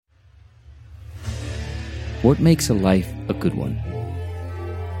What makes a life a good one?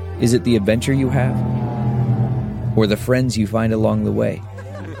 Is it the adventure you have? Or the friends you find along the way?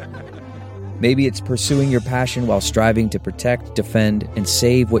 Maybe it's pursuing your passion while striving to protect, defend, and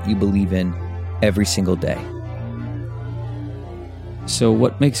save what you believe in every single day. So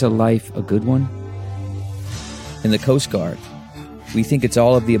what makes a life a good one? In the Coast Guard, we think it's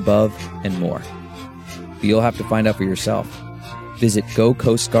all of the above and more. But you'll have to find out for yourself. Visit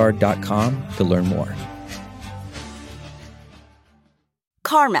gocoastguard.com to learn more.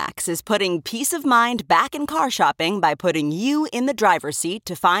 CarMax is putting peace of mind back in car shopping by putting you in the driver's seat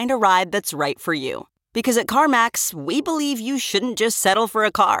to find a ride that's right for you. Because at CarMax, we believe you shouldn't just settle for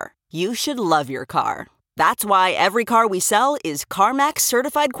a car. You should love your car. That's why every car we sell is CarMax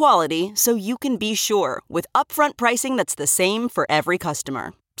certified quality, so you can be sure with upfront pricing that's the same for every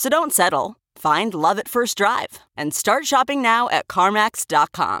customer. So don't settle. Find love at first drive and start shopping now at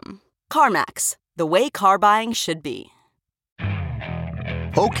CarMax.com. CarMax, the way car buying should be.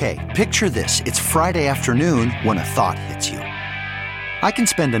 Okay, picture this. It's Friday afternoon when a thought hits you. I can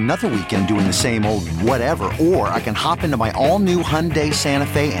spend another weekend doing the same old whatever, or I can hop into my all-new Hyundai Santa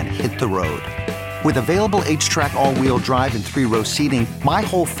Fe and hit the road. With available H-Track all-wheel drive and 3-row seating, my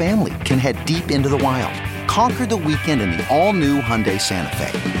whole family can head deep into the wild. Conquer the weekend in the all-new Hyundai Santa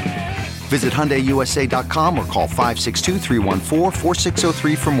Fe. Visit HyundaiUSA.com or call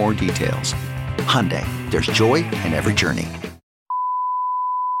 562-314-4603 for more details. Hyundai, there's joy in every journey.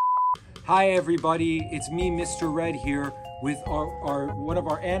 Hi everybody, it's me, Mr. Red here with our one of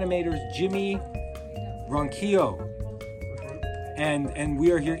our animators, Jimmy Ronquillo. And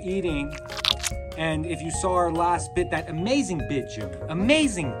we are here eating. And if you saw our last bit, that amazing bit, Jimmy,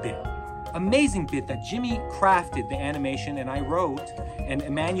 amazing bit that Jimmy crafted the animation and I wrote, and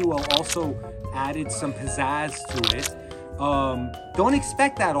Emmanuel also added some pizzazz to it. Don't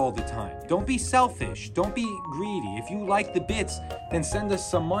expect that all the time. Don't be selfish. Don't be greedy. If you like the bits, then send us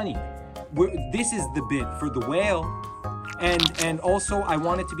some money. This is the bit for the whale. And also, I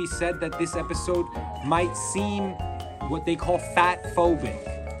want it to be said that this episode might seem what they call fat phobic.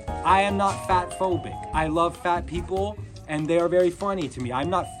 I am not fat phobic. I love fat people, and they are very funny to me. I'm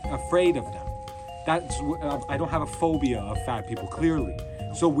not afraid of them. I don't have a phobia of fat people, clearly.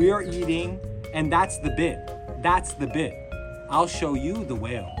 So we are eating, and that's the bit. That's the bit. I'll show you the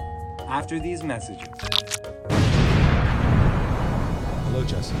whale after these messages. Hello,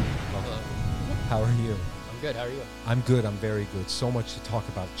 Jesse. Hello. How are you? I'm good. How are you? I'm good. I'm very good. So much to talk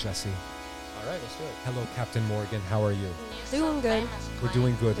about, Jesse. All right, let's do it. Hello, Captain Morgan. How are you? Doing good. We're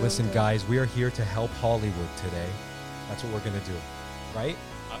doing good. Listen, guys, we are here to help Hollywood today. That's what we're going to do, right?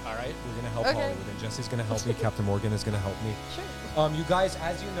 All right. We're going to help Hollywood, and Jesse's going to help me. Captain Morgan is going to help me. Sure. You guys,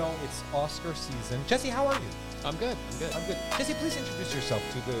 as you know, it's Oscar season. Jesse, how are you? I'm good. I'm good. Jesse, please introduce yourself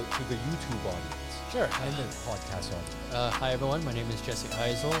to the YouTube audience. Sure. And the podcast audience. Hi, everyone. My name is Jesse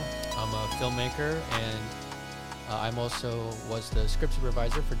Heisel. I'm a filmmaker, and I'm also was the script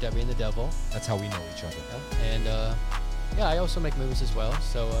supervisor for Debbie and the Devil. That's how we know each other. Yeah. And I also make movies as well.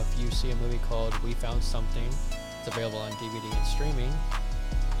 So if you see a movie called We Found Something, it's available on DVD and streaming,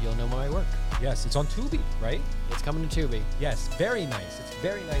 you'll know my work. Yes, it's on Tubi, right? It's coming to Tubi. Yes, very nice. It's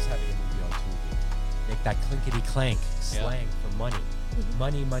very nice having a movie on Tubi. Make that clinkety clank slang for money.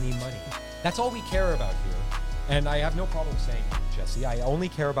 Money, money, money. That's all we care about here. And I have no problem saying it, Jesse. I only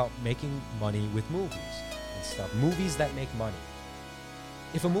care about making money with movies and stuff. Movies that make money.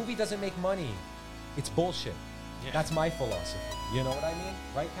 If a movie doesn't make money, it's bullshit. Yeah. That's my philosophy. You know what I mean?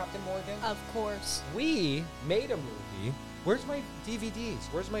 Right, Captain Morgan? Of course. We made a movie. Where's my DVDs?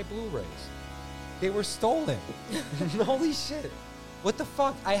 Where's my Blu-rays? They were stolen. Holy shit. What the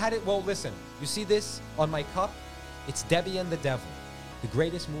fuck? I had it. Well, listen. You see this on my cup? It's Debbie and the Devil. The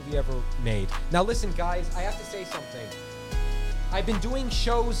greatest movie ever made. Now listen, guys. I have to say something. I've been doing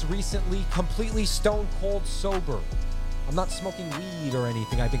shows recently completely stone cold sober. I'm not smoking weed or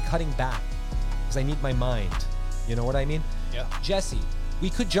anything. I've been cutting back because I need my mind. You know what I mean? Yeah. Jesse, we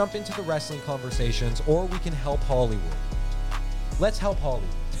could jump into the wrestling conversations or we can help Hollywood. Let's help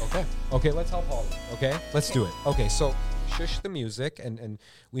Hollywood. Okay, let's help Hollywood. Okay? Let's do it. Okay, so shush the music and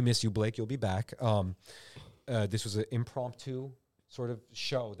we miss you, Blake. You'll be back. This was an impromptu sort of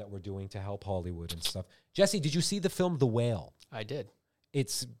show that we're doing to help Hollywood and stuff. Jesse, did you see the film The Whale? I did.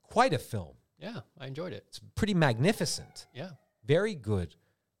 It's quite a film. Yeah, I enjoyed it. It's pretty magnificent. Yeah. Very good.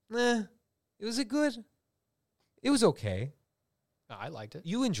 It was okay. I liked it.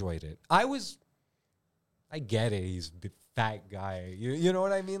 You enjoyed it. I get it. He's a fat guy. You know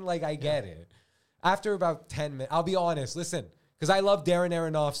what I mean? Like, I get it. After about 10 minutes, I'll be honest. Listen, because I love Darren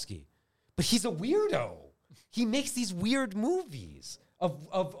Aronofsky, but he's a weirdo. He makes these weird movies of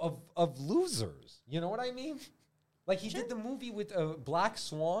losers. You know what I mean? Like he did the movie with a Black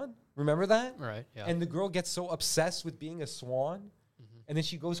Swan. Remember that? Right. Yeah. And the girl gets so obsessed with being a swan, and then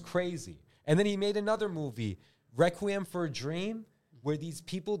she goes crazy. And then he made another movie, Requiem for a Dream, where these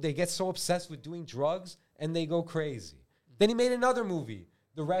people, they get so obsessed with doing drugs and they go crazy. Then he made another movie,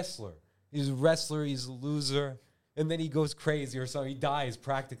 The Wrestler. He's a wrestler, he's a loser, and then he goes crazy or something. He dies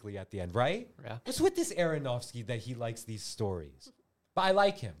practically at the end, right? Yeah. What's with this Aronofsky that he likes these stories? But I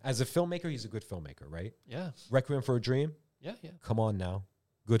like him. As a filmmaker, he's a good filmmaker, right? Yeah. Requiem for a Dream? Yeah. Yeah. Come on now.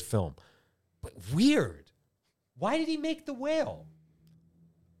 Good film. But weird. Why did he make The Whale?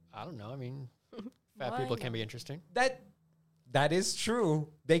 I don't know. I mean, fat people can be interesting. That is true.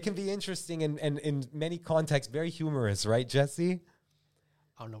 They can be interesting and in many contexts very humorous, right, Jesse?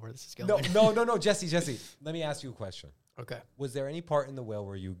 I don't know where this is going. No, Jesse. Let me ask you a question. Okay. Was there any part in The Whale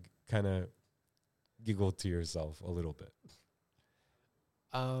where you kind of giggled to yourself a little bit?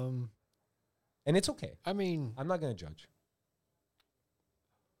 And it's okay. I mean, I'm not going to judge.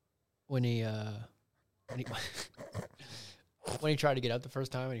 when he when he tried to get up the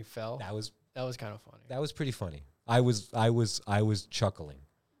first time and he fell, That was kind of funny. That was pretty funny. I was chuckling.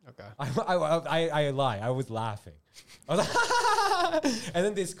 Okay. I lie. I was laughing. I was and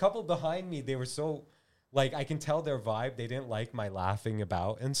then this couple behind me, they were so like, I can tell their vibe. They didn't like my laughing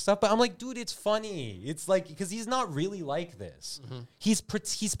about and stuff. But I'm like, dude, it's funny. It's like, because he's not really like this. He's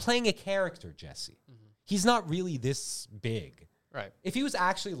playing a character, Jesse. He's not really this big. Right. If he was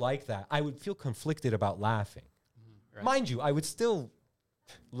actually like that, I would feel conflicted about laughing. Right. Mind you, I would still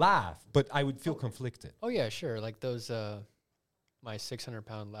laugh, but I would feel conflicted. Oh yeah, sure. Like those my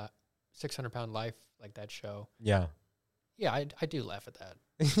 600-pound life, like that show. Yeah. Yeah, I do laugh at that.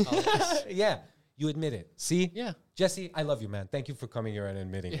 Yeah. You admit it. See? Yeah. Jesse, I love you, man. Thank you for coming here and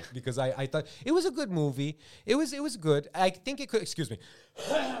admitting it. Because I thought it was a good movie. It was good. I think it could, excuse me.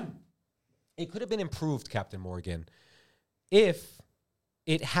 It could have been improved, Captain Morgan, if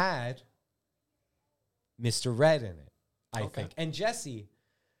it had Mr. Red in it, I think. And Jesse,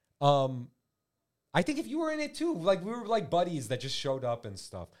 I think if you were in it too, like we were like buddies that just showed up and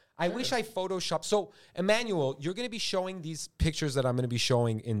stuff. I wish I photoshopped. So, Emmanuel, you're going to be showing these pictures that I'm going to be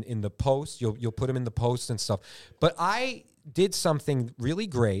showing in the post. You'll put them in the post and stuff. But I did something really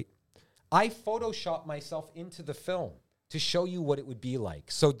great. I photoshopped myself into the film to show you what it would be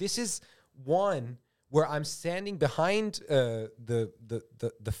like. So this is one where I'm standing behind the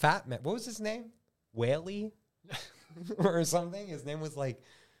fat man. What was his name? Whaley or something. His name was like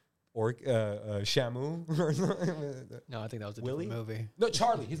Shamu or something. No, I think that was a Willie? different movie. No,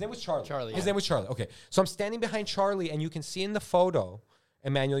 Charlie. His name was Charlie. Charlie, His yeah. name was Charlie. Okay. So I'm standing behind Charlie, and you can see in the photo,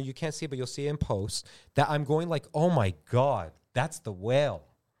 Emmanuel, you can't see it, but you'll see it in post, that I'm going like, oh my God, that's the whale.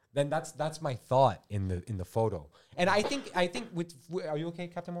 Then that's my thought in the photo. And I think with are you okay,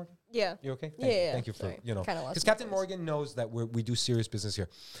 Captain Morgan? Yeah. You okay? Yeah. Thank you for, Sorry. because Kinda lost my Captain voice. Morgan knows that we do serious business here.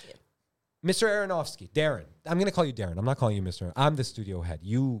 Yeah. Mr. Aronofsky, Darren. I'm going to call you Darren. I'm not calling you Mr. I'm the studio head.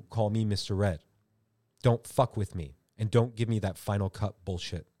 You call me Mr. Red. Don't fuck with me. And don't give me that Final Cut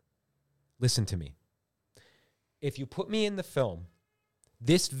bullshit. Listen to me. If you put me in the film,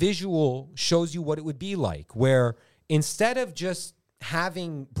 this visual shows you what it would be like, where instead of just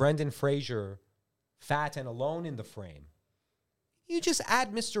having Brendan Fraser fat and alone in the frame, you just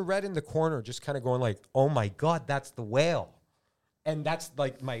add Mr. Red in the corner, just kind of going like, oh my God, that's the whale. And that's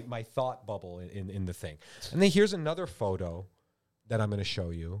like my thought bubble in the thing. And then here's another photo that I'm going to show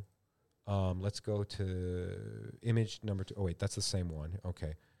you. Let's go to image number 2. Oh, wait, that's the same one.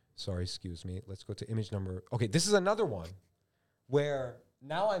 Okay. Sorry, excuse me. Let's go to image number. Okay, this is another one where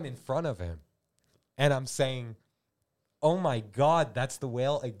now I'm in front of him and I'm saying, oh my God, that's the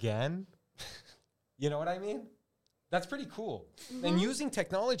whale again. You know what I mean? That's pretty cool. Mm-hmm. And using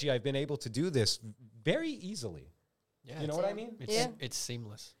technology, I've been able to do this very easily. Yeah, you know what I mean? It's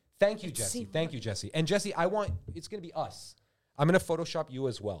seamless. Thank you, Jesse. Thank you, Jesse. And Jesse, it's going to be us. I'm going to Photoshop you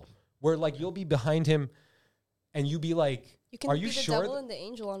as well. Where like you'll be behind him and you be like, are you sure? You can be the devil and the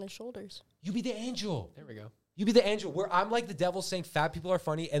angel on his shoulders. You be the angel. There we go. You be the angel where I'm like the devil saying fat people are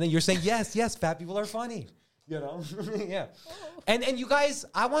funny. And then you're saying, yes, fat people are funny. You know? Yeah. And you guys,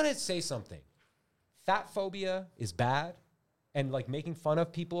 I want to say something. Fat phobia is bad. And like making fun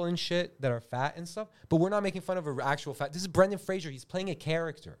of people and shit that are fat and stuff. But we're not making fun of an actual fat. This is Brendan Fraser. He's playing a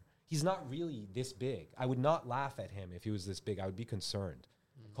character. He's not really this big. I would not laugh at him if he was this big. I would be concerned.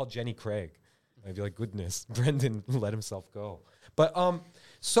 I'd call Jenny Craig. I'd be like, goodness, Brendan let himself go. But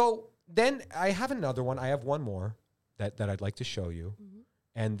so then I have another one. I have one more that I'd like to show you. Mm-hmm.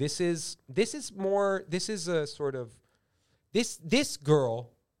 And this is a sort of this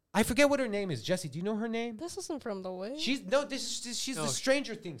girl I forget what her name is. Jesse, do you know her name? This isn't from The Way. She's the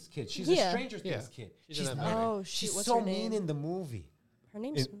Stranger Things kid. She's a Yeah. Stranger Things kid. She's in that movie. Oh, She's what's so her name? mean in the movie. Her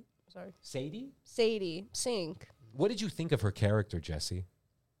name's sorry. Sadie Sink. What did you think of her character, Jesse?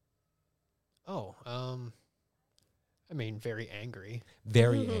 Oh, I mean, very angry.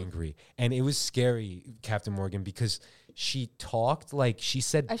 Very angry. And it was scary, Captain Morgan, because she talked like she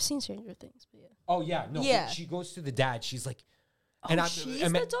said. I've seen Stranger Things, but yeah. Oh, yeah. No, Yeah. she goes to the dad. She's like. She's the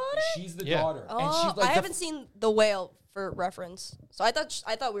daughter? She's the Yeah. daughter. Oh, And she's like I haven't seen The Whale for reference. So I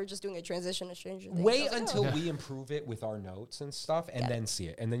thought we were just doing a transition to Stranger Things. Wait I was like, until oh. we improve it with our notes and stuff, and Got then see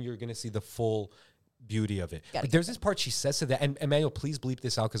it. And then you're going to see the full beauty of it. Got But it. there's this part she says to that, and Emmanuel, please bleep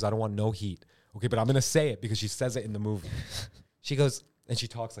this out because I don't want no heat. Okay, but I'm going to say it because she says it in the movie. She goes, and she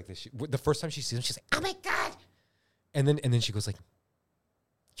talks like this. The first time she sees him, she's like, oh my God. And then she goes like,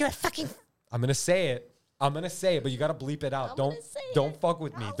 you're a fucking... I'm going to say it. But you got to bleep it out. Don't fuck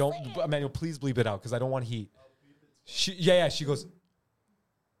with me. Don't, Emmanuel, please bleep it out because I don't want heat. She goes,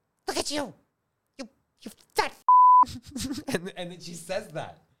 look at you. You fat and then she says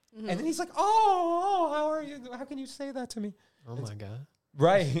that. And then he's like, oh, how are you? How can you say that to me? Oh my God.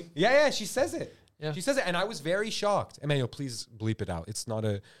 Right. Yeah, she says it. Yeah. She says it. And I was very shocked. Emmanuel, please bleep it out. It's not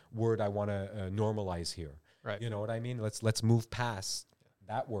a word I want to normalize here. Right. You know what I mean? Let's move past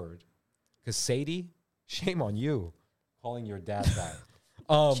that word. Because Sadie, shame on you calling your dad that.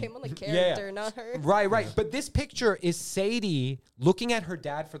 Shame on the character, not her. Right. But this picture is Sadie looking at her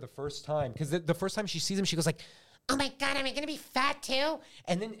dad for the first time. Because the first time she sees him, she goes like, oh my God, am I going to be fat too?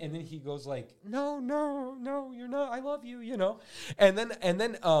 And then he goes like, no, you're not. I love you, you know? And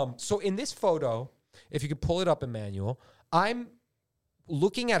then so in this photo, if you could pull it up, Emmanuel, I'm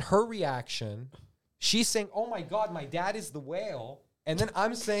looking at her reaction. She's saying, oh my God, my dad is the whale. And then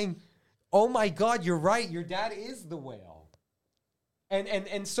I'm saying, oh my God, you're right. Your dad is the whale.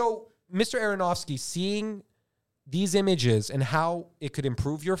 And so, Mr. Aronofsky, seeing these images and how it could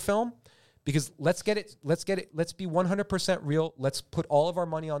improve your film, because let's be 100% real. Let's put all of our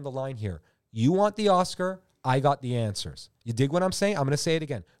money on the line here. You want the Oscar, I got the answers. You dig what I'm saying? I'm going to say it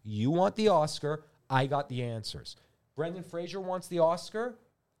again. You want the Oscar, I got the answers. Brendan Fraser wants the Oscar,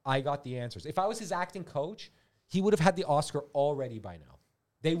 I got the answers. If I was his acting coach, he would have had the Oscar already by now.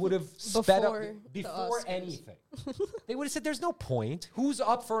 They would have sped up before anything. They would have said, there's no point. Who's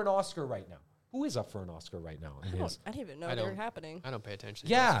up for an Oscar right now? Who is up for an Oscar right now? I didn't even know they were happening. I don't pay attention.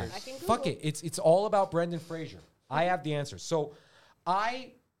 Yeah, I can fuck Google. it. It's all about Brendan Fraser. I have the answers. So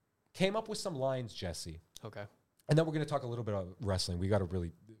I came up with some lines, Jesse. Okay. And then we're going to talk a little bit about wrestling. We got to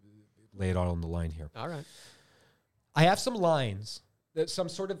really lay it out on the line here. All right. I have some lines, some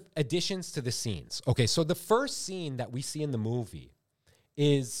sort of additions to the scenes. Okay, so the first scene that we see in the movie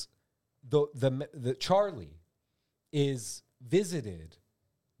is the Charlie is visited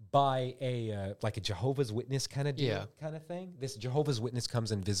by a like a Jehovah's Witness kind of deal, kind of thing. This Jehovah's Witness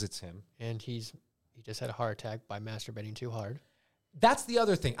comes and visits him, And he just had a heart attack by masturbating too hard. That's the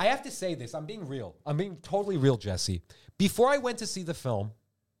other thing. I have to say this. I'm being real. I'm being totally real, Jesse. Before I went to see the film,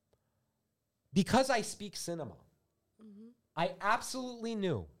 because I speak cinema, I absolutely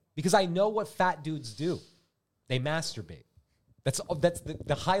knew, because I know what fat dudes do. They masturbate. That's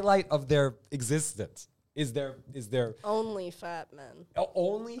the highlight of their existence. Is their Only fat men.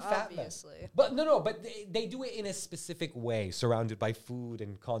 only fat men. Obviously. But but they do it in a specific way, surrounded by food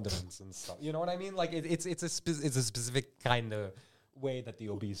and condiments and stuff. You know what I mean? Like it's a specific kind of way that the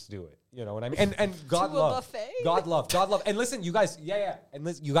obese do it. You know what I mean? And God To a love, buffet? God love. And listen, you guys, and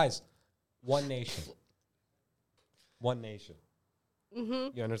listen, you guys, one nation.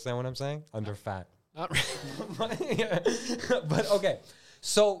 Mm-hmm. You understand what I'm saying? Under fat. Not really. But okay,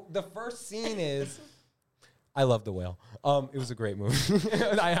 so the first scene is, I love The Whale. It was a great movie.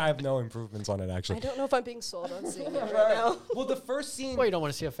 I have no improvements on it, I actually. don't know if I'm being sold on seeing it right now. Well, the first scene. Well, you don't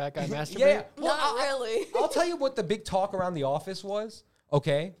want to see a fat guy masturbate? Yeah. Well, Not really. I'll tell you what the big talk around the office was.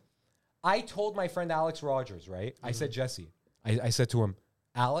 Okay, I told my friend Alex Rogers, right? I said, Jesse, I said to him,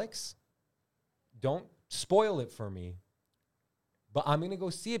 Alex, don't spoil it for me, but I'm going to go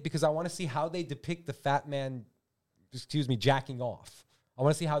see it because I want to see how they depict the fat man, jacking off. I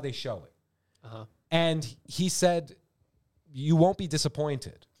want to see how they show it. Uh-huh. And he said, you won't be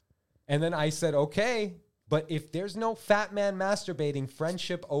disappointed. And then I said, okay, but if there's no fat man masturbating,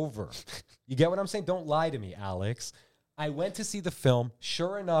 friendship over. You get what I'm saying? Don't lie to me, Alex. I went to see the film.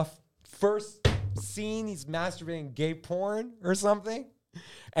 Sure enough, first scene, he's masturbating gay porn or something.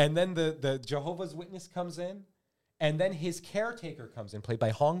 And then the Jehovah's Witness comes in. And then his caretaker comes in, played by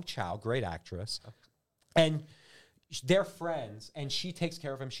Hong Chow, great actress. And they're friends, and she takes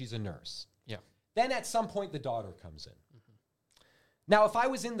care of him. She's a nurse. Yeah. Then at some point, the daughter comes in. Now, if I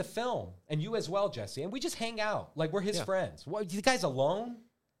was in the film, and you as well, Jesse, and we just hang out, like we're his friends. What, the guy's alone?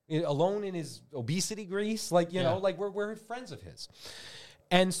 Alone in his obesity grease? Like, you know, like we're friends of his.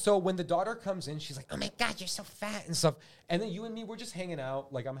 And so when the daughter comes in, she's like, oh my God, you're so fat and stuff. And then you and me, we're just hanging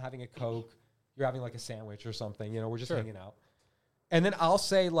out. Like I'm having a Coke. You're having like a sandwich or something. You know, we're just hanging out. And then I'll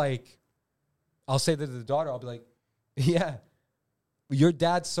say to the daughter, I'll be like, yeah, your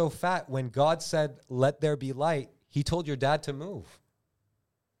dad's so fat. When God said, let there be light, he told your dad to move.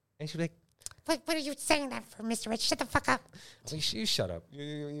 And she'll be like, what are you saying that for, Mr. Rich? Shut the fuck up. It's like, you shut up.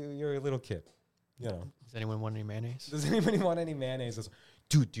 You're a little kid. You know. Does anyone want any mayonnaise? Does anybody want any mayonnaise?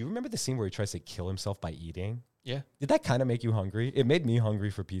 Dude, do you remember the scene where he tries to kill himself by eating? Yeah. Did that kind of make you hungry? It made me hungry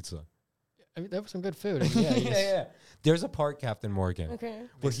for pizza. I mean, that was some good food. I mean, Yeah. There's a part, Captain Morgan, Okay.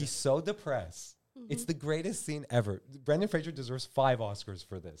 where he's so depressed. It's the greatest scene ever. Brendan Fraser deserves 5 Oscars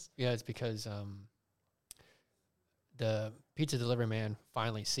for this. Yeah, it's because the pizza delivery man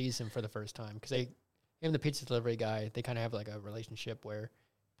finally sees him for the first time. Because him and the pizza delivery guy, they kind of have like a relationship where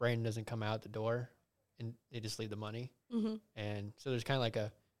Brandon doesn't come out the door and they just leave the money. Mm-hmm. And so there's kind of like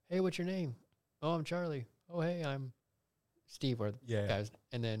a, hey, what's your name? Oh, I'm Charlie. Oh, hey, I'm Steve. Or guys.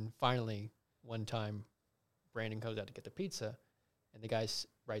 And then finally, one time, Brandon goes out to get the pizza, and the guy's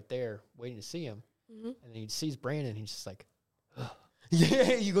right there waiting to see him. Mm-hmm. And then he sees Brandon, and he's just like, ugh. Yeah,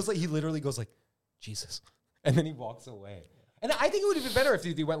 he literally goes like, Jesus. And then he walks away. And I think it would have been better if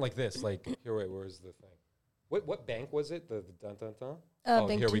he went like this. Like, here, wait, where's the thing? What bank was it? The dun dun dun? Oh,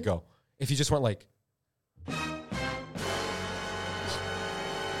 here we go. If he just went like,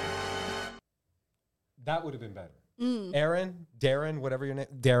 that would have been better. Darren, whatever your name,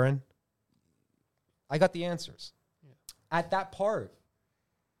 Darren. I got the answers. Yeah. At that part,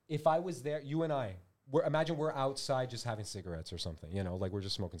 if I was there, you and I, imagine we're outside just having cigarettes or something, you know, like we're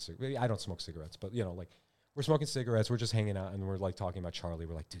just smoking cigarettes. I don't smoke cigarettes, but, you know, like we're smoking cigarettes, we're just hanging out, and we're like talking about Charlie.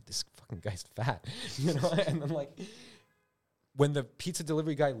 We're like, dude, this fucking guy's fat, you know? And then like, when the pizza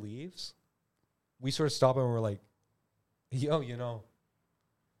delivery guy leaves, we sort of stop him and we're like, yo, you know,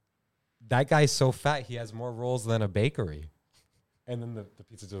 that guy's so fat, he has more rolls than a bakery. And then the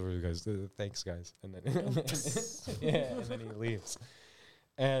pizza delivery guy goes, thanks, guys. And then, and then he leaves.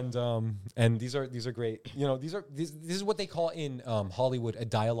 And these are great. You know, this is what they call in Hollywood a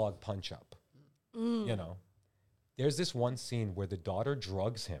dialogue punch-up. You know, there's this one scene where the daughter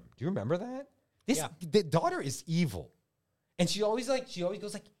drugs him. Do you remember that? The daughter is evil. And she always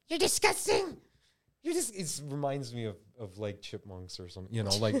goes like, you're disgusting. It reminds me of like chipmunks or something, you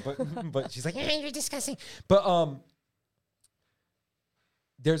know, like, but she's like, yeah, you're disgusting. But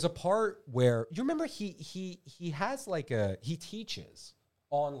there's a part where you remember he has like he teaches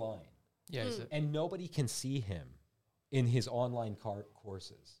online. Yeah. And nobody can see him in his online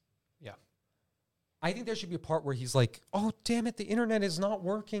courses. Yeah. I think there should be a part where he's like, oh, damn it, the internet is not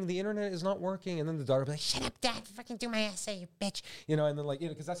working. The internet is not working. And then the daughter will be like, shut up, Dad, fucking do my essay, you bitch. You know, and then like, you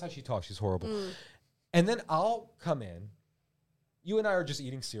know, because that's how she talks. She's horrible. And then I'll come in. You and I are just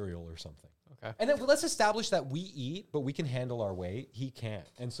eating cereal or something. Okay. And then let's establish that we eat, but we can handle our weight. He can't.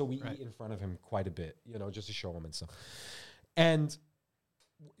 And so we eat in front of him quite a bit, you know, just to show him and stuff. And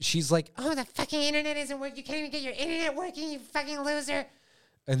she's like, oh, the fucking internet isn't working. You can't even get your internet working, you fucking loser.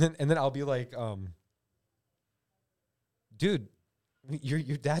 And then I'll be like, dude,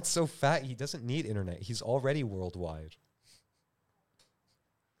 your dad's so fat, he doesn't need internet. He's already worldwide.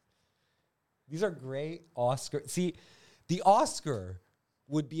 These are great Oscar. See, the Oscar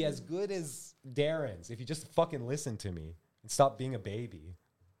would be as good as Darren's if you just fucking listen to me and stop being a baby.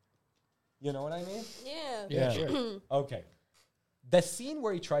 You know what I mean? Yeah. Yeah, sure. Okay. The scene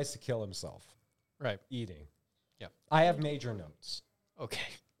where he tries to kill himself. Right. Eating. Yeah. I have major notes. Okay.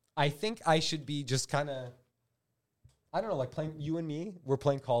 I think I should be just kind of, I don't know, like playing, you and me, we're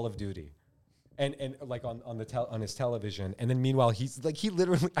playing Call of Duty. And like on his television, and then meanwhile he's like, he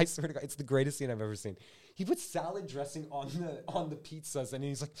literally, I swear to God, it's the greatest scene I've ever seen. He puts salad dressing on the pizzas, and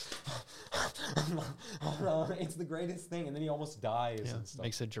he's like, it's the greatest thing. And then he almost dies and stuff.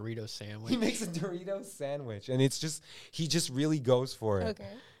 Makes a Dorito sandwich. He makes a Dorito sandwich, and it's just, he just really goes for it. Okay.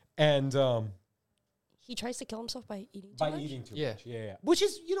 And he tries to kill himself by eating too by much? eating too Yeah. much. Yeah. Which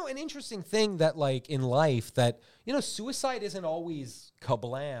is, you know, an interesting thing that like in life that, you know, suicide isn't always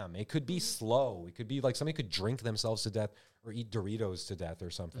kablam. It could be slow. It could be like somebody could drink themselves to death or eat Doritos to death or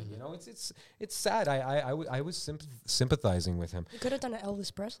something. You know, it's sad. I was sympathizing with him. You could have done an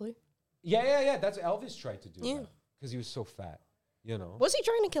Elvis Presley. Yeah. That's Elvis tried to do that because he was so fat. You know. Was he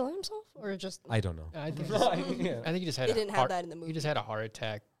trying to kill himself or just? I don't know. I think Yeah. he just had. They didn't have that in the movie. He just had a heart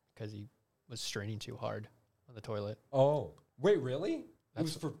attack because he was straining too hard on the toilet. Oh, wait, really? It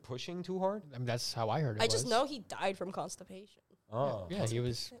was for pushing too hard? I mean, that's how I heard it. I just know he died from constipation. Oh. Yeah, he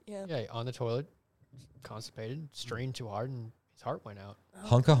was Yeah. on the toilet, constipated, strained too hard, and his heart went out.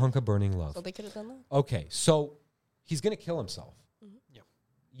 Hunka burning love. So they could have done that. Okay, so he's going to kill himself. Yep.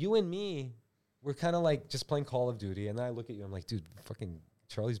 You and me, we're kind of like just playing Call of Duty, and then I look at you, I'm like, dude, fucking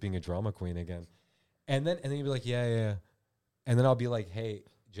Charlie's being a drama queen again. And then you'll be like, yeah. And then I'll be like, hey,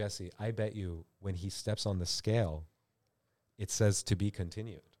 Jesse, I bet you when he steps on the scale, it says to be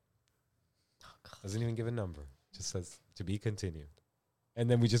continued. Doesn't even give a number. Just says to be continued. And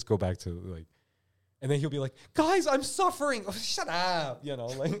then we just go back to like, and then he'll be like, guys, I'm suffering. Oh, shut up. You know.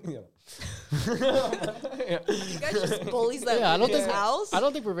 You guys just bullies that Yeah, I don't in his think house. I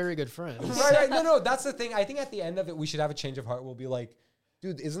don't think we're very good friends. right. No, that's the thing. I think at the end of it, we should have a change of heart. We'll be like,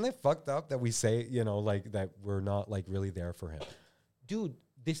 dude, isn't it fucked up that we say, like that we're not like really there for him? Dude,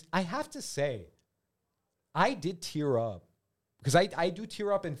 I have to say, I did tear up because I do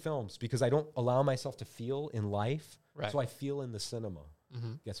tear up in films because I don't allow myself to feel in life. Right. So I feel in the cinema.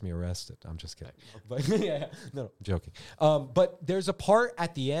 Mm-hmm. Gets me arrested. I'm just kidding. But no, I'm joking. But there's a part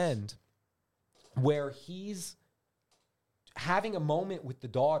at the end where he's having a moment with the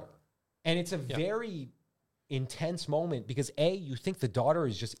daughter. And it's a very intense moment because A, you think the daughter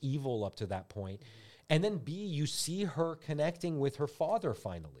is just evil up to that point. And then B, you see her connecting with her father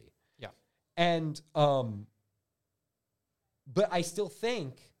finally. Yeah. And, but I still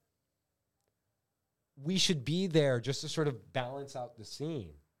think we should be there just to sort of balance out the scene.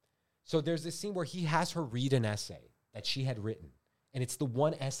 So there's this scene where he has her read an essay that she had written. And it's the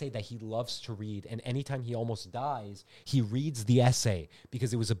one essay that he loves to read. And anytime he almost dies, he reads the essay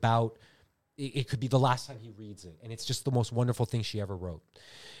because it was about, it could be the last time he reads it. And it's just the most wonderful thing she ever wrote.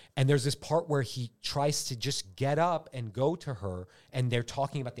 And there's this part where he tries to just get up and go to her. And they're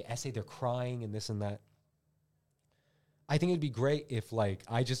talking about the essay. They're crying and this and that. I think it'd be great if like,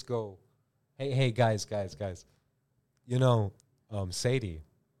 I just go, hey, guys. You know, Sadie,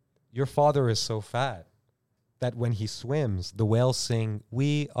 your father is so fat that when he swims, the whales sing,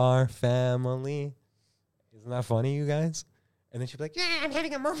 "We are family." Isn't that funny, you guys? And then she'd be like, yeah, I'm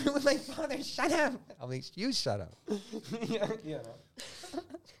having a moment with my father. Shut up. I'll make you shut up.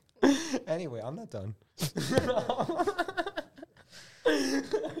 Anyway, I'm not done.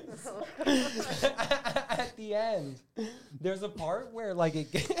 At the end, there's a part where like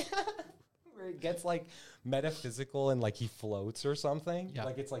it gets like metaphysical and like he floats or something. Yeah.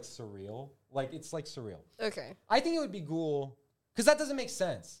 Like it's like surreal. Like it's like surreal. Okay. I think it would be cool because that doesn't make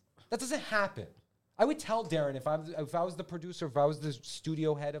sense. That doesn't happen. I would tell Darren if I was the producer, if I was the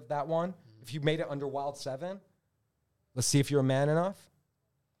studio head of that one, if you made it under Wild 7, let's see if you're a man enough.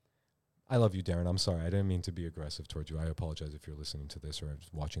 I love you, Darren. I'm sorry. I didn't mean to be aggressive towards you. I apologize if you're listening to this or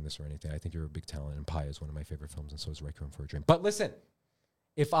watching this or anything. I think you're a big talent, and Pi is one of my favorite films, and so is Requiem for a Dream. But listen,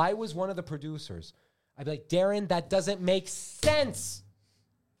 if I was one of the producers, I'd be like, Darren, that doesn't make sense.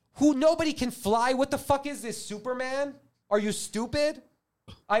 Nobody can fly. What the fuck is this, Superman? Are you stupid?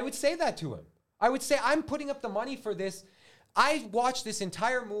 I would say that to him. I would say, I'm putting up the money for this. I watched this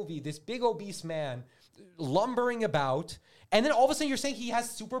entire movie, this big obese man lumbering about, and then all of a sudden you're saying he has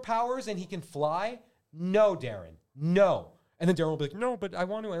superpowers and he can fly? No, Darren, no. And then Darren will be like, no, but I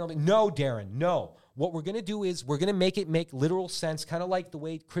want to. And I'll be like, no, Darren, no. What we're going to do is we're going to make it make literal sense, kind of like the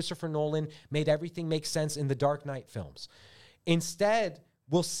way Christopher Nolan made everything make sense in the Dark Knight films. Instead,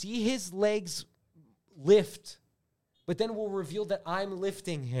 we'll see his legs lift, but then we'll reveal that I'm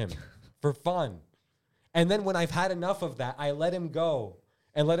lifting him for fun. And then when I've had enough of that, I let him go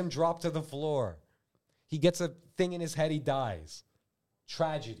and let him drop to the floor. He gets a thing in his head, he dies.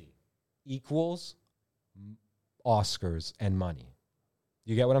 Tragedy equals Oscars and money.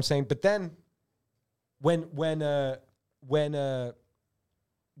 You get what I'm saying? But then when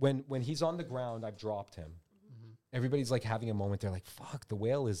he's on the ground, I've dropped him. Mm-hmm. Everybody's like having a moment. They're like, fuck, the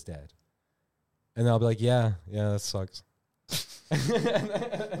whale is dead. And then I'll be like, yeah, that sucks.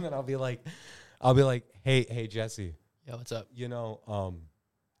 and then I'll be like, hey, Jesse. Yeah, what's up? You know,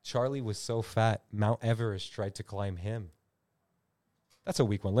 Charlie was so fat, Mount Everest tried to climb him. That's a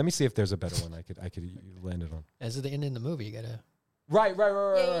weak one. Let me see if there's a better one I could land it on. As at the end of the movie, you gotta. Right.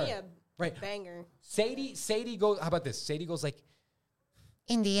 Yeah. Right. Banger. Sadie goes. How about this? Sadie goes like,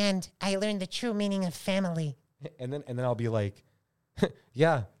 in the end, I learned the true meaning of family. and then I'll be like,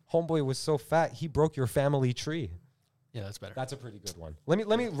 yeah, homeboy was so fat he broke your family tree. Yeah, that's better. That's a pretty good one. Let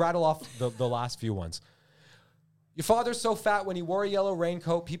me rattle off the last few ones. Your father's so fat when he wore a yellow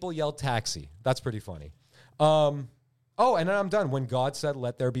raincoat, people yelled taxi. That's pretty funny. And then I'm done. When God said,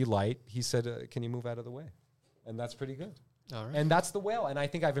 let there be light, he said, can you move out of the way? And that's pretty good. All right. And that's The Whale. And I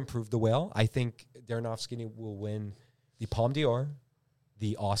think I've improved The Whale. I think Aronofsky will win the Palme d'Or,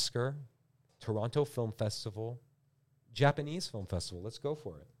 the Oscar, Toronto Film Festival, Japanese film festival. Let's go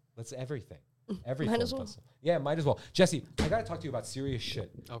for it. Let's everything. Every Might film as well. festival. Yeah, might as well. Jesse, I got to talk to you about serious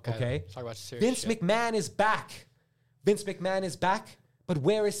shit. Okay? Let's talk about serious Vince shit. McMahon is back. Vince McMahon is back. But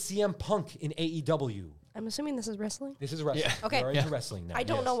where is CM Punk in AEW? I'm assuming this is wrestling. This is wrestling. Yeah. Okay. We're into wrestling now. I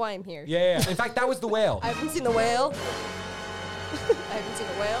don't Yes. know why I'm here. Yeah. In fact, that was the whale. I haven't seen the whale. I haven't seen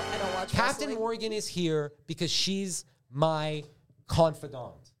the whale. I don't watch Captain wrestling. Morgan is here because she's my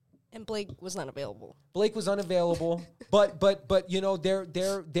confidant. And Blake was not available. Blake was unavailable, but you know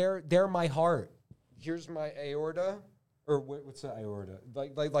they're my heart. Here's my aorta, or what's the aorta?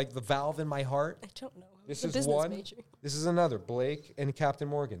 Like the valve in my heart. I don't know. This The is business one. major. This is another. Blake and Captain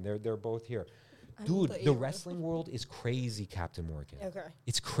Morgan. They're both here. Dude, the the aorta. wrestling world is crazy, Captain Morgan. Okay.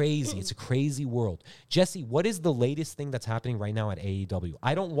 It's crazy. It's a crazy world. Jesse, what is the latest thing that's happening right now at AEW?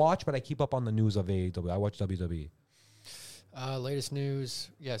 I don't watch, but I keep up on the news of AEW. I watch WWE. Latest news.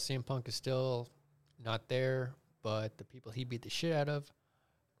 Yeah, CM Punk is still not there, but the people he beat the shit out of,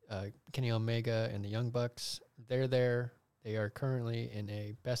 Kenny Omega and the Young Bucks, they're there. They are currently in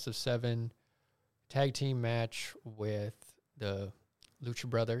a best-of-7 tag team match with the Lucha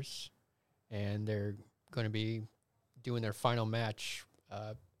Brothers, and they're going to be doing their final match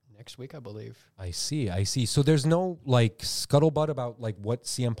next week, I believe. I see. So there's no like scuttlebutt about like what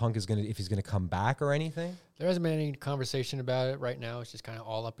CM Punk is if he's gonna come back or anything. There hasn't been any conversation about it right now. It's just kind of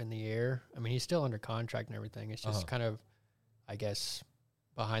all up in the air. I mean, he's still under contract and everything. It's just kind of, I guess,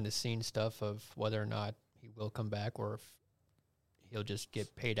 behind the scenes stuff of whether or not he will come back or if he'll just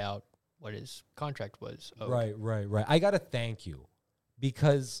get paid out what his contract was owed. Right. I gotta thank you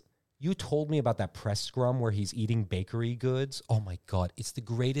because you told me about that press scrum where he's eating bakery goods. Oh my God, it's the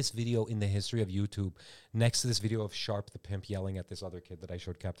greatest video in the history of YouTube. Next to this video of Sharp the pimp yelling at this other kid that I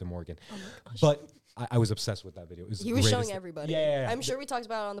showed Captain Morgan. Oh my gosh. But I was obsessed with that video. He was showing everybody. Yeah. I'm sure we talked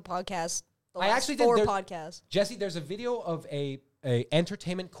about it on the podcast. The I last actually did. 4 There- podcasts. Jesse, there's a video of a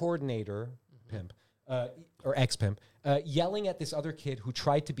entertainment coordinator, pimp, or ex-pimp, yelling at this other kid who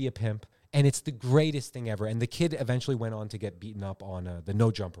tried to be a pimp, and it's the greatest thing ever. And the kid eventually went on to get beaten up on the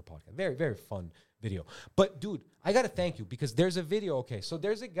No Jumper podcast. Very, very fun video. But, dude, I got to thank you because there's a video. Okay, so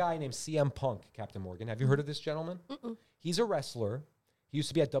there's a guy named CM Punk, Captain Morgan. Have you heard of this gentleman? He's a wrestler. He used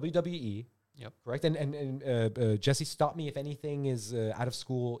to be at WWE. Yep. Correct? And Jesse, stop me if anything is out of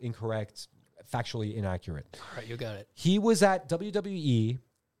school, incorrect, factually inaccurate. All right, you got it. He was at WWE,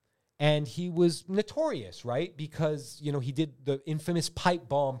 and he was notorious, right? Because, you know, he did the infamous pipe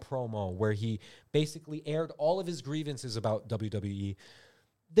bomb promo where he basically aired all of his grievances about WWE.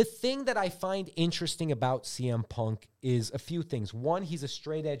 The thing that I find interesting about CM Punk is a few things. One, he's a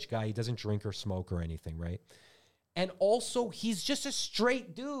straight edge guy. He doesn't drink or smoke or anything, right? And also, he's just a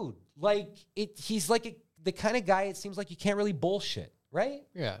straight dude. Like, he's like the kind of guy it seems like you can't really bullshit, right?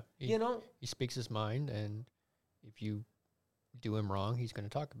 Yeah. You know? He speaks his mind, and if you do him wrong, he's going to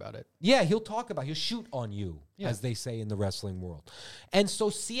talk about it. Yeah, he'll shoot on you, as they say in the wrestling world. And so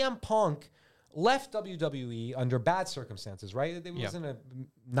CM Punk left WWE under bad circumstances, right? It wasn't a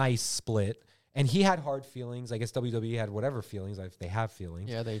nice split. And he had hard feelings. I guess WWE had whatever feelings, if they have feelings.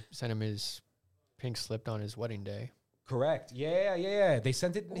 Yeah, they sent him his pink slip on his wedding day. Correct. Yeah. They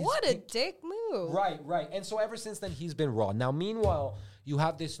sent it. What a dick move. Right. And so ever since then, he's been Raw. Now, meanwhile, you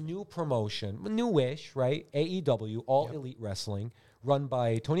have this new promotion, newish, right? AEW, All Elite Wrestling, run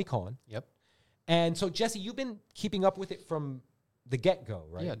by Tony Khan. Yep. And so, Jesse, you've been keeping up with it from the get-go,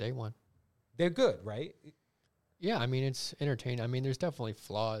 right? Yeah, day one. They're good, right? Yeah, I mean, it's entertaining. I mean, there's definitely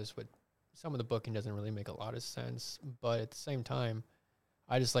flaws with some of the booking doesn't really make a lot of sense. But at the same time,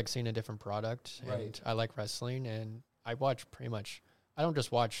 I just like seeing a different product. Right. And I like wrestling. And I watch pretty much, I don't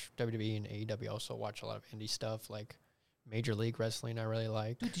just watch WWE and AEW. I also watch a lot of indie stuff like Major League Wrestling I really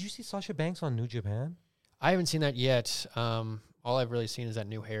like. Dude, did you see Sasha Banks on New Japan? I haven't seen that yet. All I've really seen is that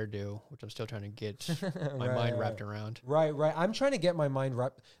new hairdo, which I'm still trying to get my mind wrapped around. Right. I'm trying to get my mind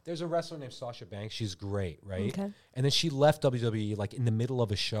wrapped. There's a wrestler named Sasha Banks. She's great, right? Okay. And then she left WWE like in the middle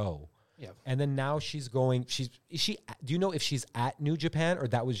of a show. Yeah. And then now she's going, do you know if she's at New Japan or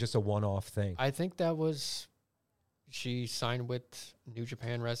that was just a one-off thing? I think that was, she signed with New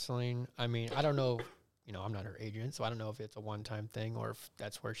Japan Wrestling. I mean, I don't know, I'm not her agent, so I don't know if it's a one-time thing or if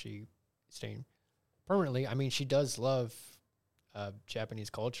that's where she staying permanently. I mean, she does love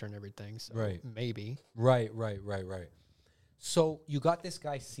Japanese culture and everything, so Right. maybe. Right. So you got this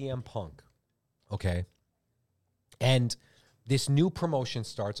guy CM Punk, okay? And this new promotion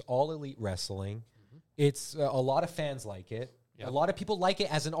starts, All Elite Wrestling. Mm-hmm. It's a lot of fans like it. Yeah. A lot of people like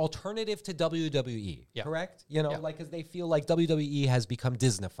it as an alternative to WWE, correct? Like because they feel like WWE has become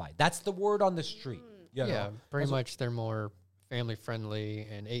Disneyfied. That's the word on the street. Yeah, pretty much they're more family friendly,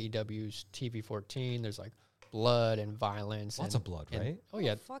 and AEW's TV 14. There's like blood and violence. Lots of blood, right? Oh,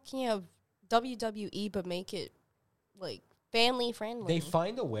 yeah. Fucking have WWE, but make it like family friendly. They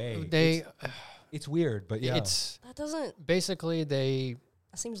find a way. It's weird, but yeah. That doesn't. Basically, That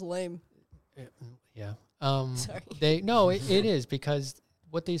seems lame. Yeah. Sorry. It is, because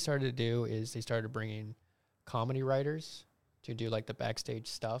what they started to do is they started bringing comedy writers to do like the backstage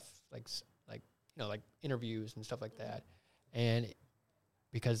stuff, like interviews and stuff like that. And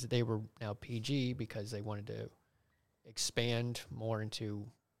because they were now PG, because they wanted to expand more into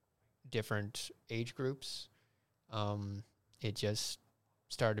different age groups, it just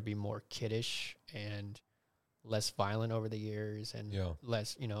started to be more kiddish and less violent over the years, and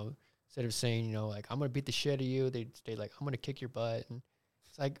less, instead of saying, like, I'm going to beat the shit out of you, they'd say, like, I'm going to kick your butt. And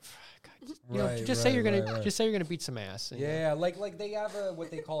it's like, God, just say you're going to beat some ass. Yeah, like they have what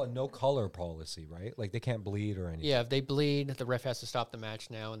they call a no color policy, right? Like they can't bleed or anything. Yeah, if they bleed, the ref has to stop the match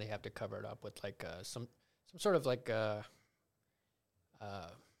now, and they have to cover it up with like some sort of like I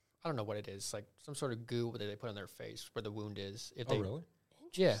don't know what it is, like some sort of goo that they put on their face where the wound is. If really?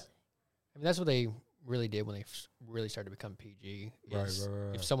 Yeah. I mean, that's what they really did when they really started to become PG. Right.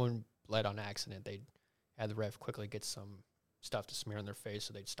 If someone bled on accident, they'd have the ref quickly get some stuff to smear on their face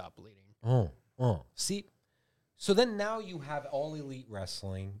so they'd stop bleeding. See, so then now you have All Elite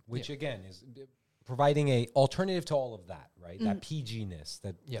Wrestling, which again is providing a alternative to all of that, right? Mm-hmm. That PG-ness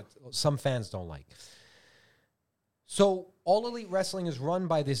that some fans don't like. So All Elite Wrestling is run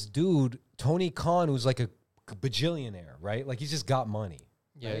by this dude, Tony Khan, who's like a bajillionaire, right? Like he's just got money.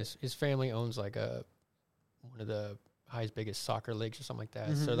 Yeah, right? his family owns like one of the highest, biggest soccer leagues or something like that.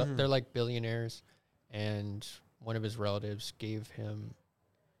 Mm-hmm, so they're like billionaires, and one of his relatives gave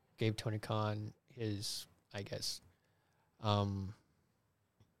Tony Khan his, I guess, I don't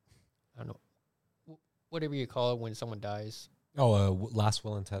know, whatever you call it when someone dies. Oh, last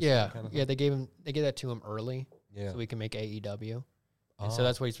will and testament. Yeah, kind of they gave that to him early. Yeah. So we can make AEW. And so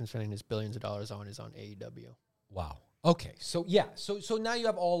that's what he's been spending his billions of dollars on, is on AEW. Wow. Okay. So so now you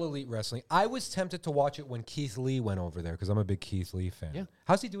have All Elite Wrestling. I was tempted to watch it when Keith Lee went over there, because I'm a big Keith Lee fan. Yeah.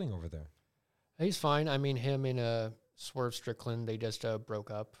 How's he doing over there? He's fine. I mean, him and Swerve Strickland, they just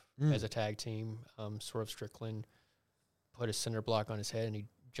broke up as a tag team. Swerve Strickland put a cinder block on his head, and he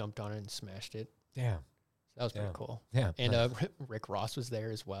jumped on it and smashed it. Damn. That was pretty cool. Yeah. And Rick Ross was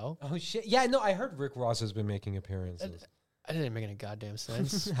there as well. Oh, shit. Yeah, no, I heard Rick Ross has been making appearances. I didn't make any goddamn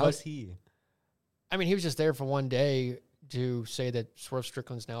sense. How's he? I mean, he was just there for one day to say that Swerve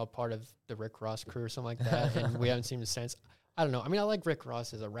Strickland's now a part of the Rick Ross crew or something like that, and we haven't seen him since. I don't know. I mean, I like Rick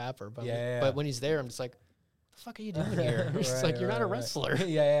Ross as a rapper, but but when he's there, I'm just like, what the fuck are you doing here? It's like, you're not a wrestler.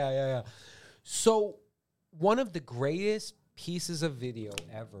 Yeah. So one of the greatest pieces of video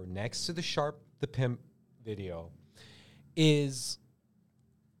ever, next to the Sharp the Pimp video, is,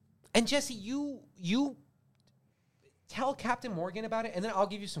 and Jesse, you tell Captain Morgan about it, and then I'll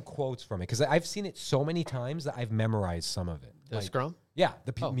give you some quotes from it, because I've seen it so many times that I've memorized some of it. The scrum? Yeah,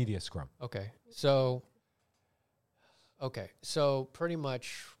 the media scrum. Okay, so pretty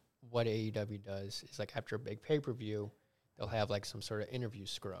much what AEW does is, like, after a big pay-per-view, they'll have like some sort of interview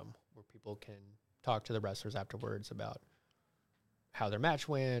scrum where people can talk to the wrestlers afterwards about how their match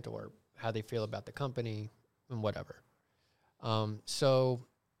went or how they feel about the company and whatever. So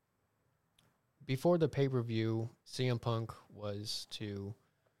before the pay-per-view, CM Punk was to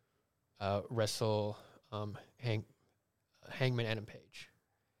wrestle Hangman Adam Page.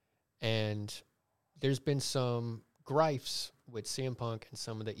 And there's been some gripes with CM Punk and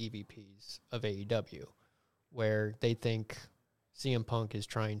some of the EVPs of AEW, where they think CM Punk is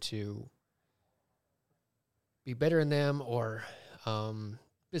trying to be better than them, or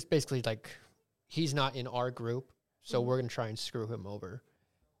it's basically like, he's not in our group, so we're going to try and screw him over.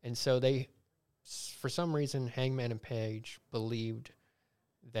 And so they, for some reason, Hangman and Page believed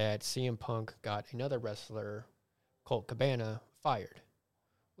that CM Punk got another wrestler, Colt Cabana, fired,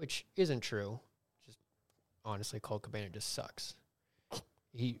 which isn't true. Just honestly, Colt Cabana just sucks.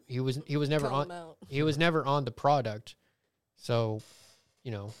 He was never on the product, so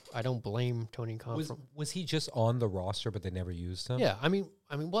I don't blame Tony Khan. Was he just on the roster, but they never used him? Yeah, I mean,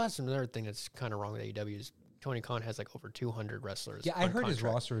 well, that's another thing that's kind of wrong with AEW is Tony Khan has like over 200 wrestlers. Yeah, I heard his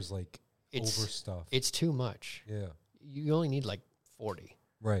roster is like overstuffed. It's too much. Yeah, you only need like 40.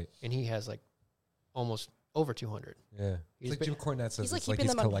 Right, and he has like almost over 200. Yeah, it's like Jim Cornette says. He's like keeping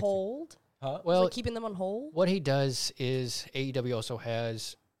them on hold. Huh? Well, like keeping them on hold. What he does is AEW also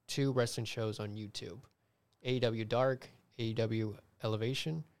has 2 wrestling shows on YouTube, AEW Dark, AEW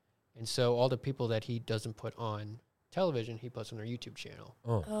Elevation, and so all the people that he doesn't put on television, he puts on their YouTube channel.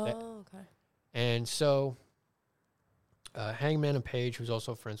 Okay. And so Hangman and Page, who's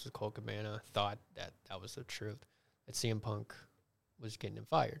also friends with Colt Cabana, thought that that was the truth, that CM Punk was getting him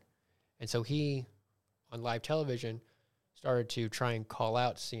fired. And so he, on live television, started to try and call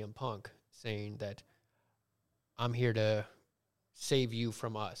out CM Punk, saying that I'm here to save you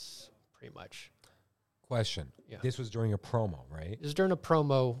from us, pretty much. Question. Yeah. This was during a promo, right? This is during a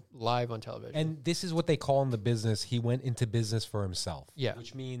promo live on television. And this is what they call in the business, he went into business for himself. Yeah.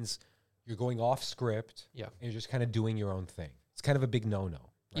 Which means you're going off script. Yeah. And you're just kind of doing your own thing. It's kind of a big no-no.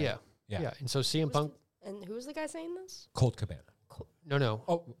 Right? Yeah. Yeah. And so CM Punk... And who was the guy saying this? Colt Cabana. No.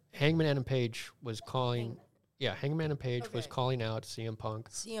 Oh. Hangman Adam Page was calling... Yeah, Hangman and Page was calling out CM Punk.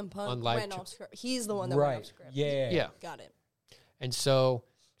 CM Punk on live went off script. He's the one that went off script. Yeah. Got it. And so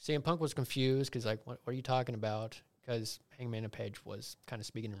CM Punk was confused because, like, what are you talking about? Because Hangman and Page was kind of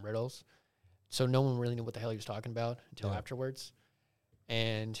speaking in riddles. So no one really knew what the hell he was talking about until afterwards.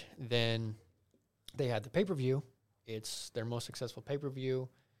 And then they had the pay-per-view. It's their most successful pay-per-view.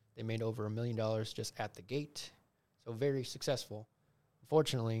 They made over $1 million just at the gate. So very successful.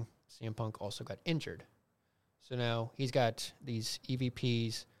 Unfortunately, CM Punk also got injured. So now he's got these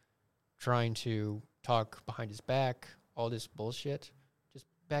EVPs trying to talk behind his back, all this bullshit, just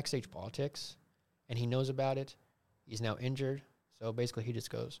backstage politics, and he knows about it. He's now injured, so basically he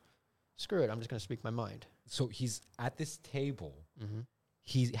just goes, screw it, I'm just going to speak my mind. So he's at this table. Mm-hmm.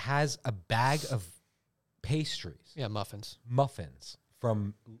 He has a bag of pastries. Yeah, muffins. Muffins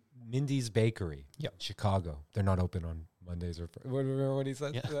from Mindy's Bakery in Chicago. They're not open on Mondays or remember what he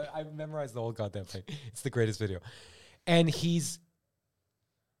said? Yeah. I memorized the whole goddamn thing. It's the greatest video. And he's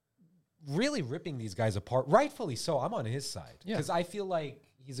really ripping these guys apart. Rightfully so. I'm on his side. Because I feel like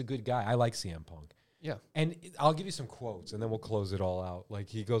he's a good guy. I like CM Punk. Yeah. And I'll give you some quotes and then we'll close it all out. Like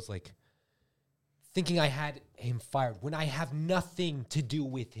he goes like, thinking I had him fired when I have nothing to do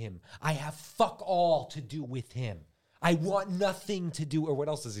with him. I have fuck all to do with him. I want nothing to do. Or what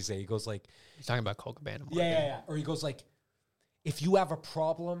else does he say? He goes like... He's talking about Colt Cabana. Yeah. Or he goes like, if you have a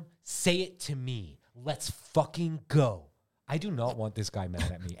problem, say it to me. Let's fucking go. I do not want this guy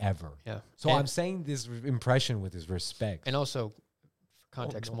mad at me ever. Yeah. So I'm saying this impression with his respect. And also, for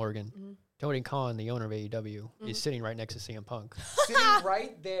context, Morgan, Tony Khan, the owner of AEW, is sitting right next to CM Punk. Sitting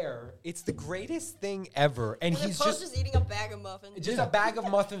right there. It's the greatest thing ever. And he's just eating a bag of muffins. Just a bag of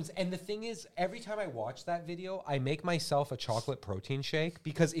muffins. And the thing is, every time I watch that video, I make myself a chocolate protein shake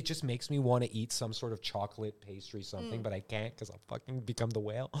because it just makes me want to eat some sort of chocolate pastry something, but I can't because I'll fucking become the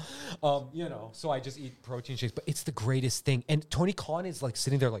whale. So I just eat protein shakes. But it's the greatest thing. And Tony Khan is like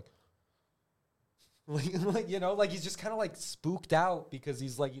sitting there like he's just kind of like spooked out because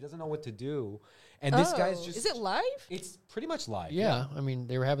he's like, he doesn't know what to do. And this guy's just... Is it live? It's pretty much live. Yeah. I mean,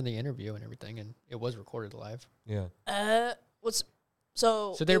 they were having the interview and everything, and it was recorded live. Yeah.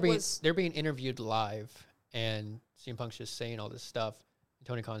 So they're being interviewed live, and CM Punk's just saying all this stuff. And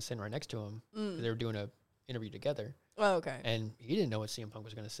Tony Khan's sitting right next to him. They were doing a interview together. Oh, okay. And he didn't know what CM Punk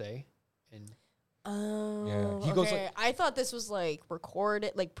was going to say. And He goes like, I thought this was like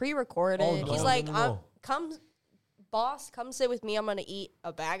recorded, like pre-recorded. Oh, no, He's no, like, no. come sit with me. I'm gonna eat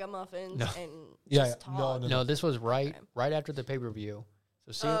a bag of muffins and Yeah, just yeah. talk. no, this was right after the pay-per-view.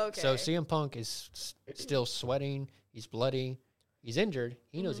 So CM Punk is still sweating. He's bloody. He's injured.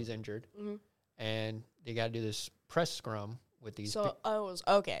 He knows he's injured. And they got to do this press scrum with these. So I was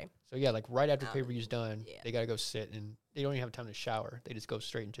okay. So yeah, like right after pay-per-view's done, they got to go sit, and they don't even have time to shower. They just go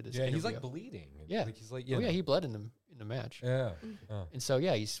straight into this interview. he's like bleeding. Yeah. Like, he's like, he bled in the match. Yeah. And so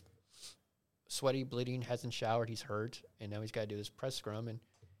yeah, he's sweaty, bleeding, hasn't showered, he's hurt, and now he's got to do this press scrum, and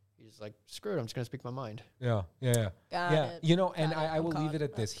he's like, screw it, I'm just gonna speak my mind. Yeah. Got it. You know, and I will leave it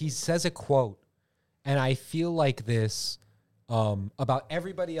at this. He says a quote, and I feel like this about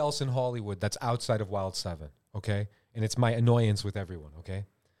everybody else in Hollywood that's outside of Wild 7, okay? And it's my annoyance with everyone, okay?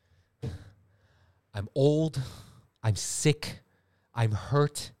 I'm old, I'm sick, I'm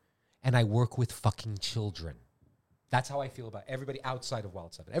hurt, and I work with fucking children. That's how I feel about everybody outside of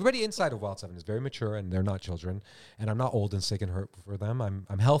Wild 7. Everybody inside of Wild 7 is very mature, and they're not children. And I'm not old and sick and hurt for them.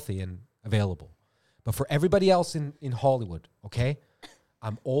 I'm healthy and available. But for everybody else in Hollywood, okay?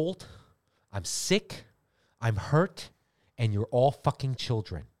 I'm old, I'm sick, I'm hurt, and you're all fucking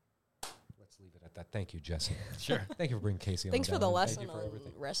children. Let's leave it at that. Thank you, Jesse. Sure. Thank you for bringing Casey on. Thanks for the down. lesson Thank you for on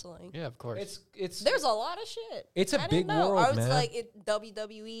everything. wrestling. Yeah, of course. There's a lot of shit. It's a I big didn't know. world, I was man. like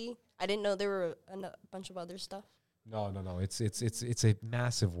WWE. I didn't know there were a bunch of other stuff. No. It's a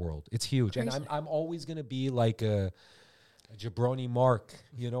massive world. It's huge, and I'm always gonna be like a jabroni Mark.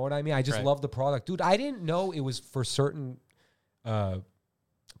 You know what I mean? I just love the product, dude. I didn't know it was for certain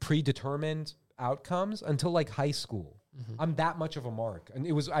predetermined outcomes until like high school. I'm that much of a mark. And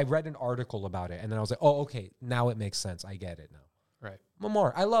I read an article about it, and then I was like, oh, okay, now it makes sense. I get it now. Right. I'm a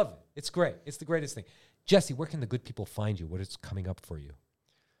mark. I love it. It's great. It's the greatest thing. Jesse, where can the good people find you? What is coming up for you?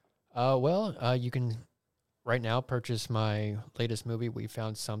 You can right now purchase my latest movie, We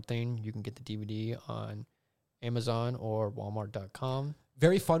Found Something. You can get the DVD on Amazon or Walmart.com.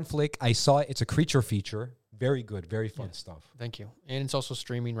 Very fun flick. I saw it. It's a creature feature. Very good. Very fun stuff. Thank you. And it's also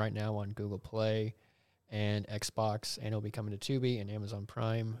streaming right now on Google Play and Xbox, and it'll be coming to Tubi and Amazon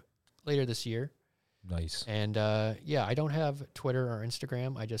Prime later this year. Nice. And I don't have Twitter or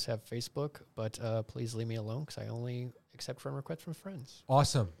Instagram. I just have Facebook, but please leave me alone because I only accept friend requests from friends.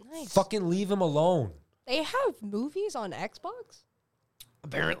 Awesome. Nice. Fucking leave him alone. They have movies on Xbox?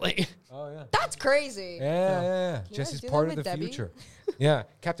 Apparently. Oh, yeah. That's crazy. Yeah. You Jesse's guys do part that of with the Debbie? future. Yeah.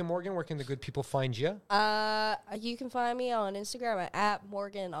 Captain Morgan, where can the good people find you? You can find me on Instagram at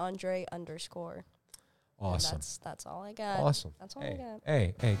 @MorganAndre_. Awesome. And that's all I got. Awesome. That's all I got.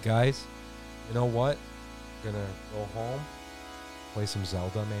 Hey, guys. You know what? I'm going to go home, play some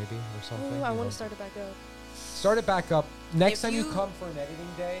Zelda maybe or something. Ooh, I want to start it back up. Start it back up. Next If time you you- come for an editing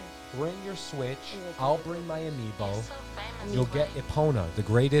day, bring your Switch. Okay. I'll bring my amiibo. You'll get Epona, the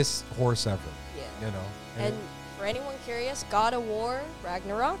greatest horse ever. Yeah. You know. And for anyone curious, God of War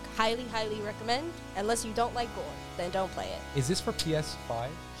Ragnarok, highly, highly recommend. Unless you don't like gore, then don't play it. Is this for PS5?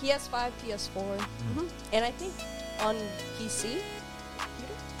 PS5, PS4, and I think on PC.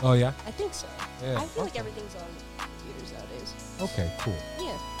 Computer? Oh yeah. I think so. Yeah, I feel like okay. everything's on computers nowadays. Okay, cool.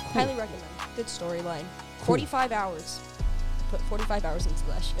 Yeah, highly recommend. Good storyline. 45 hours. Put 45 hours into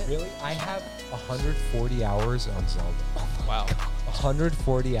that shit. Really? I have 140 hours on Zelda. Wow.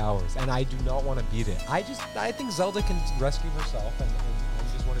 140 hours, and I do not want to beat it. I think Zelda can rescue herself, and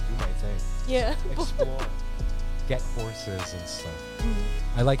I just want to do my thing. Yeah. Explore, get horses and stuff.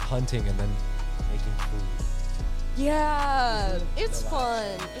 I like hunting and then making food. Yeah, it's fun.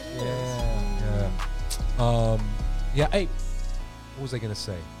 It is. Yeah. Hey, what was I gonna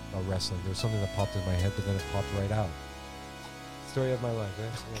say about wrestling? There was something that popped in my head, but then it popped right out. Story of my life. Eh?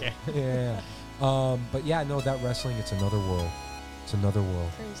 Okay. Yeah. But yeah, no, that wrestling, it's another world. It's another world.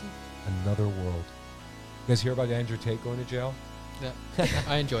 Crazy. Another world. You guys hear about Andrew Tate going to jail? Yeah.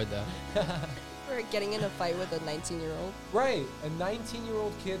 I enjoyed that. For getting in a fight with a 19-year-old. Right, a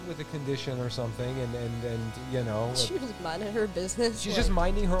 19-year-old kid with a condition or something, and you know, She was minding her business. she's just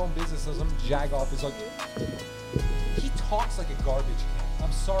minding her own business. So some jagoff is like, he talks like a garbage can.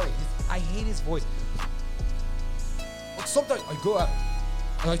 I'm sorry, I hate his voice. Like sometimes I go out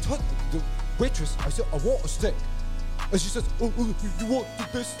and I tell the waitress, I said, I want a steak. And she says, oh, you want the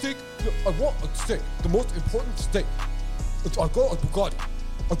best steak? Yeah, I want a steak, the most important steak. I got a Bugatti.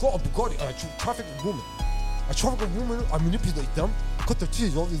 And I traffic a woman. I manipulate them, cut their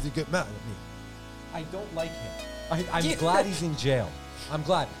teeth off if they get mad at me. I don't like him. I'm glad he's in jail. I'm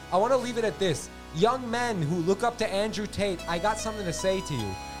glad. I want to leave it at this. Young men who look up to Andrew Tate, I got something to say to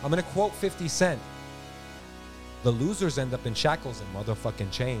you. I'm going to quote 50 Cent. The losers end up in shackles and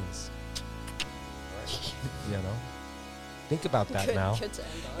motherfucking chains. You know? Think about that Good- now. good to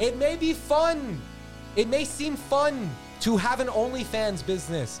end on. It may be fun. It may seem fun to have an OnlyFans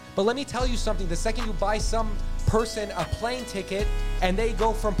business. But let me tell you something. The second you buy some person a plane ticket and they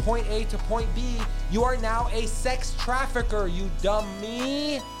go from point A to point B, you are now a sex trafficker, you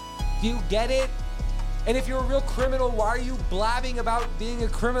dummy. Do you get it? And if you're a real criminal, why are you blabbing about being a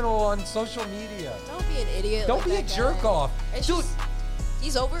criminal on social media? Don't be an idiot. Don't like be a that guy. jerk off. It's Dude. just,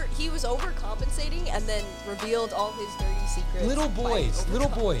 he was overcompensating and then revealed all his dirty secrets. Little by boys.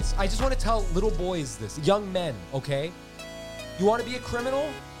 overcompensating. I just want to tell little boys this. Young men, okay? You want to be a criminal?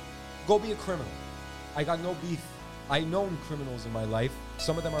 Go be a criminal. I got no beef. I've known criminals in my life.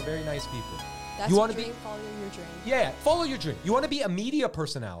 Some of them are very nice people. That's you your wanna dream, follow your dream. Yeah, follow your dream. You want to be a media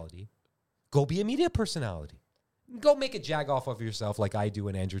personality? Go be a media personality. Go make a jag off of yourself like I do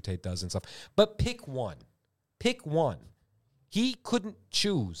and Andrew Tate does and stuff. But pick one. Pick one. He couldn't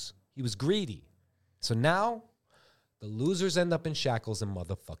choose. He was greedy. So now, the losers end up in shackles and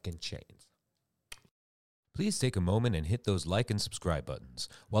motherfucking chains. Please take a moment and hit those like and subscribe buttons.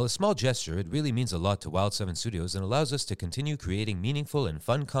 While a small gesture, it really means a lot to Wild 7 Studios and allows us to continue creating meaningful and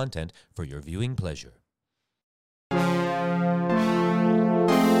fun content for your viewing pleasure.